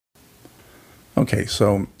Okay,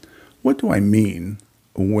 so what do I mean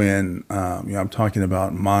when I'm talking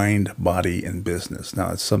about mind, body, and business?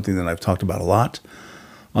 Now, it's something that I've talked about a lot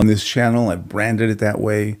on this channel. I've branded it that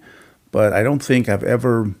way, but I don't think I've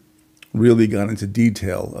ever really gone into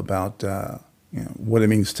detail about what it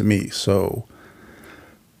means to me. So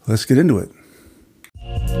let's get into it.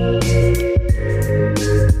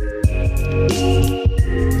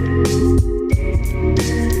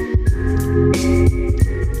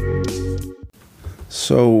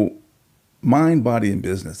 So, mind, body, and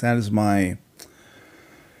business. That's my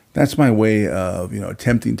way of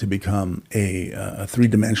attempting to become a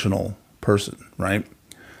three-dimensional person, right?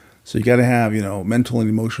 So you got to have mental and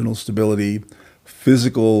emotional stability,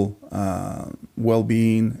 physical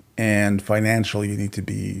well-being, and financially you need to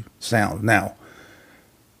be sound. Now,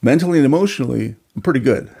 mentally and emotionally, I'm pretty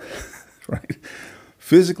good, right?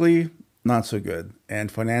 Physically, not so good,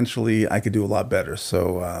 and financially, I could do a lot better.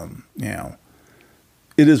 So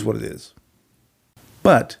it is what it is.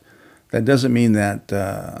 But that doesn't mean that,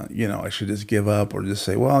 I should just give up or just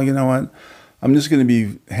say, well, you know what? I'm just going to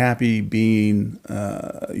be happy being,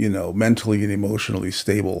 mentally and emotionally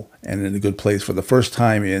stable and in a good place for the first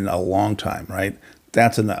time in a long time, right?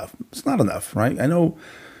 That's enough. It's not enough, right? I know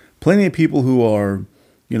plenty of people who are,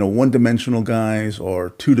 one-dimensional guys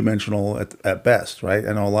or two-dimensional at best, right?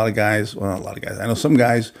 I know a lot of guys, well, not a lot of guys. I know some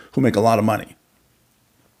guys who make a lot of money,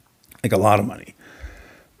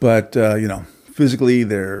 but, physically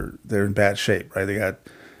they're in bad shape, right? They got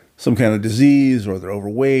some kind of disease or they're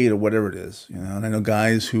overweight or whatever it is, And I know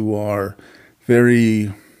guys who are very,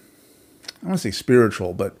 I don't want to say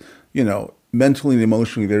spiritual, but, mentally and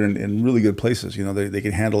emotionally, they're in really good places. They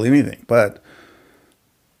can handle anything, but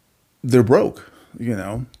they're broke,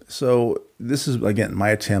 So this is, again, my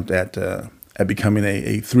attempt at becoming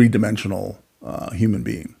a three-dimensional human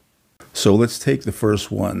being. So let's take the first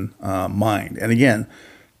one, mind. And again,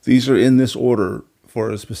 these are in this order for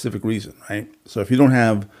a specific reason, right? So if you don't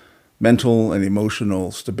have mental and emotional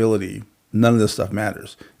stability, none of this stuff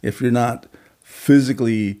matters. If you're not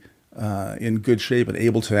physically in good shape and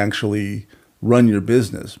able to actually run your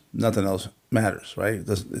business, nothing else matters, right?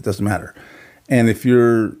 It doesn't matter. And if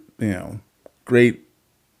you're, great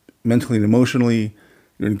mentally and emotionally,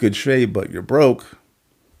 you're in good shape, but you're broke,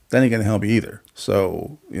 that ain't gonna help you either.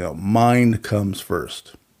 So, mind comes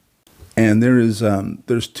first. And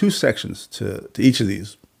there's two sections to each of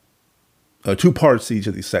these, two parts to each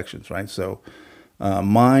of these sections, right? So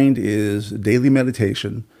mind is daily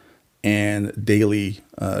meditation and daily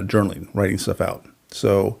journaling, writing stuff out.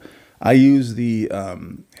 So I use the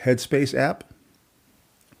Headspace app.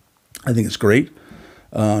 I think it's great.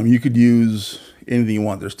 You could use anything you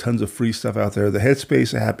want. There's tons of free stuff out there. The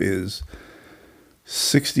Headspace app is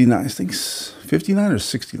 69, I think 59 or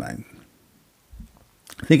 69.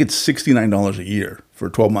 I think it's $69 a year for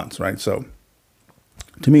 12 months, right? So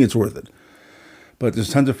to me, it's worth it. But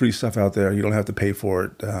there's tons of free stuff out there. You don't have to pay for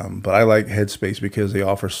it. But I like Headspace because they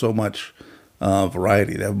offer so much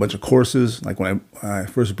variety. They have a bunch of courses. Like when I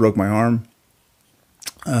first broke my arm,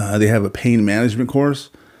 they have a pain management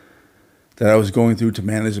course that I was going through to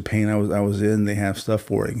manage the pain I was in. They have stuff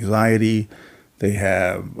for anxiety. They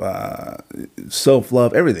have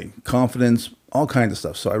self-love, everything, confidence, all kinds of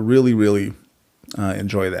stuff. So I really, really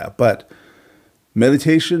enjoy that. But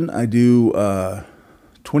meditation, I do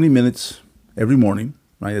 20 minutes every morning,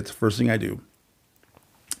 right? That's the first thing I do.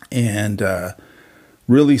 And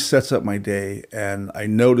really sets up my day. And I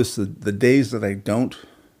notice that the days that I don't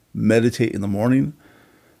meditate in the morning,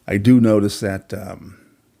 I do notice that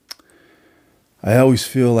I always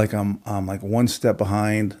feel like I'm like one step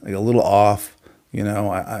behind, like a little off.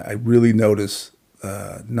 I really notice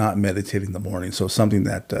not meditating in the morning. So something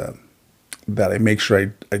that I make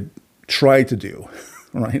sure I try to do,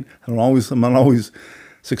 right? I'm not always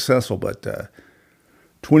successful, but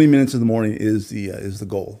 20 minutes in the morning is the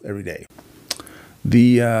goal every day.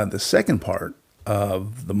 The second part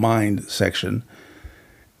of the mind section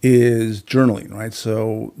is journaling, right?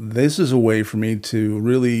 So this is a way for me to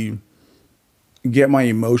really get my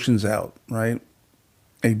emotions out, right?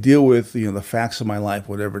 I deal with the facts of my life,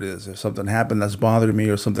 whatever it is. If something happened that's bothered me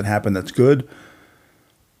or something happened that's good,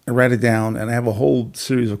 I write it down, and I have a whole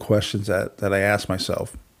series of questions that I ask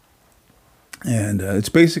myself. And it's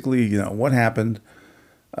basically, what happened?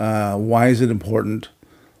 Why is it important?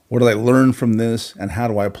 What did I learn from this? And how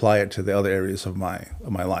do I apply it to the other areas of my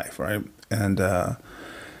life, right? And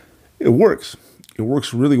it works. It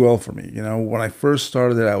works really well for me. When I first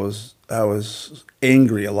started it, I was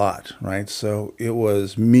angry a lot, right? So it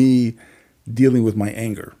was me dealing with my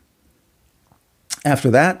anger.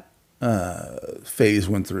 After that phase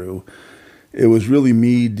went through, it was really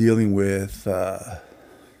me dealing with, I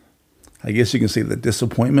guess you can say, the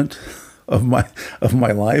disappointment of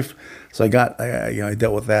my life. So I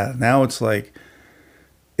dealt with that. Now it's like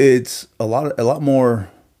it's a lot more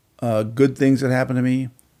good things that happen to me,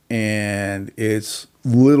 and it's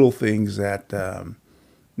little things that kind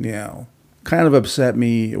of upset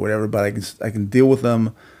me or whatever. But I can deal with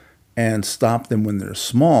them and stop them when they're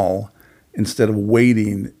small, instead of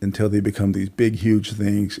waiting until they become these big, huge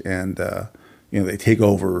things, and they take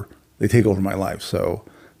over my life. So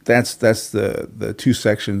that's the two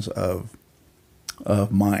sections of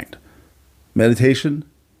mind: meditation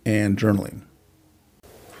and journaling.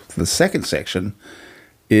 The second section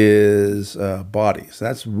is body. So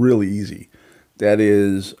that's really easy. That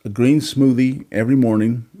is a green smoothie every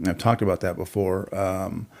morning. I've talked about that before.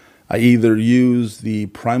 I either use the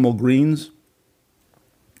Primal Greens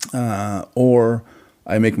or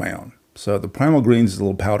I make my own. So the Primal Greens is a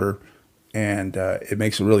little powder, and it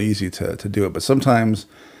makes it really easy to do it. But sometimes,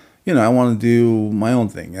 I want to do my own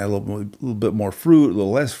thing. Add a little bit more fruit, a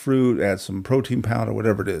little less fruit, add some protein powder,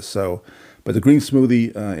 whatever it is. So, but the green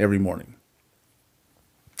smoothie every morning.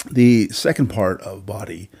 The second part of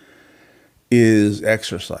body is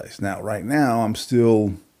exercise. Now, right now, I'm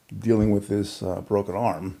still dealing with this broken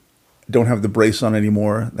arm. Don't have the brace on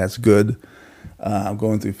anymore. That's good. I'm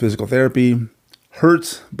going through physical therapy.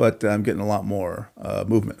 Hurts, but I'm getting a lot more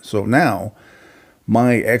movement. So now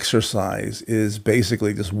my exercise is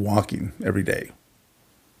basically just walking every day.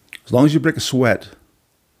 As long as you break a sweat,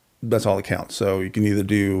 that's all that counts. So you can either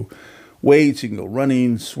do weights, you can go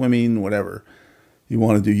running, swimming, whatever. You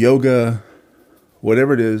want to do yoga,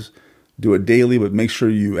 whatever it is, do it daily, but make sure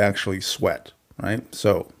you actually sweat, right?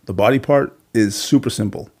 So the body part is super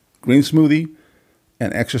simple. Green smoothie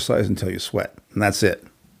and exercise until you sweat, and that's it.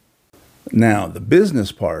 Now, the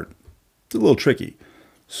business part, it's a little tricky.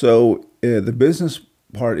 So the business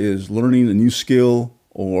part is learning a new skill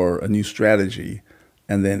or a new strategy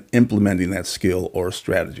and then implementing that skill or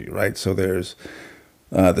strategy, right? So there's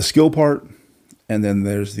the skill part, and then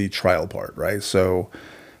there's the trial part, right? So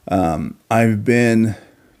I've been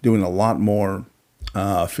doing a lot more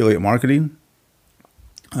affiliate marketing.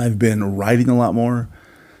 I've been writing a lot more.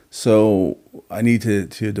 So I need to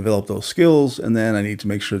develop those skills, and then I need to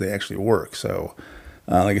make sure they actually work. So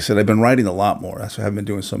like I said, I've been writing a lot more. That's why I haven't been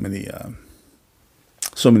doing so many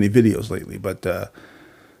videos lately. But I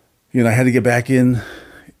had to get back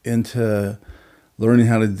into learning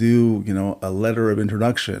how to do a letter of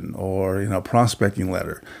introduction, or a prospecting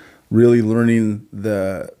letter. Really learning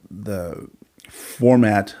the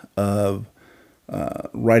format of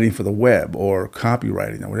writing for the web or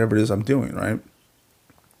copywriting or whatever it is I'm doing, right?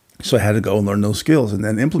 So I had to go and learn those skills and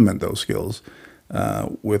then implement those skills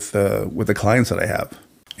with the clients that I have.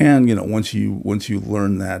 And once you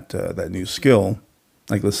learn that new skill,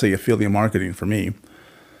 like let's say affiliate marketing for me,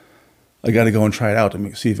 I got to go and try it out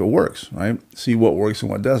to see if it works, right? See what works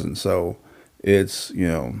and what doesn't. So it's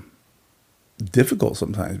difficult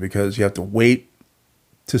sometimes because you have to wait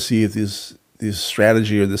to see if this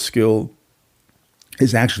strategy or this skill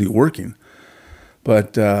is actually working.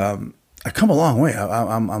 But I've come a long way.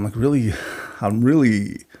 I'm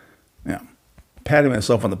really patting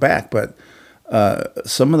myself on the back. But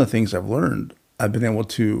some of the things I've learned, I've been able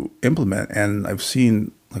to implement, and I've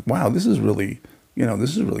seen like, wow, this is really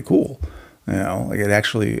cool. Like it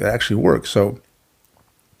actually works. So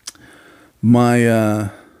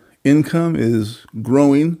my income is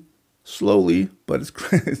growing slowly, but it's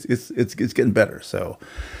getting better. So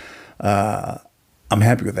I'm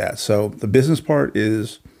happy with that. So the business part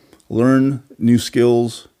is learn new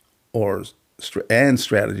skills and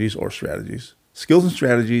strategies, skills and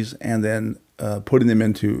strategies, and then putting them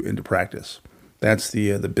into practice. That's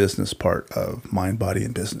the business part of mind, body,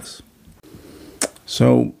 and business.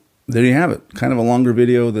 So there you have it. Kind of a longer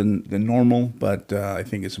video than normal, but I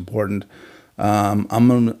think it's important. I'm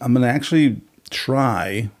gonna actually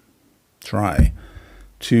try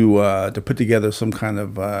to put together some kind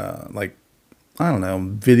of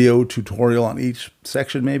video tutorial on each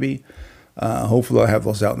section, maybe. Hopefully I'll have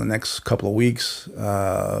those out in the next couple of weeks.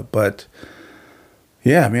 But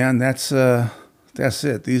yeah, man, that's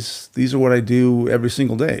it. These are what I do every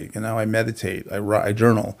single day. I meditate, I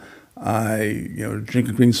journal, I drink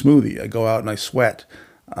a green smoothie, I go out and I sweat,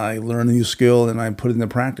 I learn a new skill and I put it into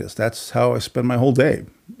practice. That's how I spend my whole day.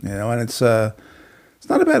 And it's not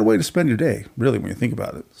a bad way to spend your day, really, when you think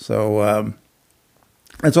about it. So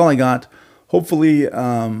that's all I got. Hopefully,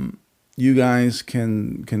 you guys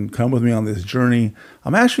can come with me on this journey.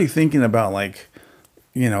 I'm actually thinking about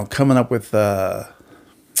coming up with some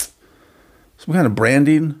kind of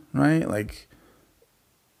branding, right? Like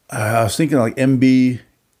I was thinking like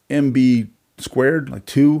MB squared, like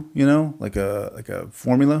 2, like a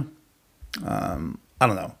formula. I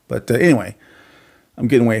don't know. But anyway, I'm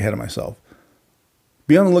getting way ahead of myself.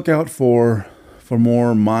 Be on the lookout for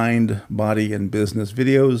more mind, body, and business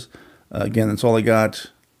videos. Again, that's all I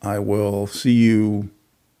got. I will see you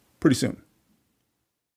pretty soon.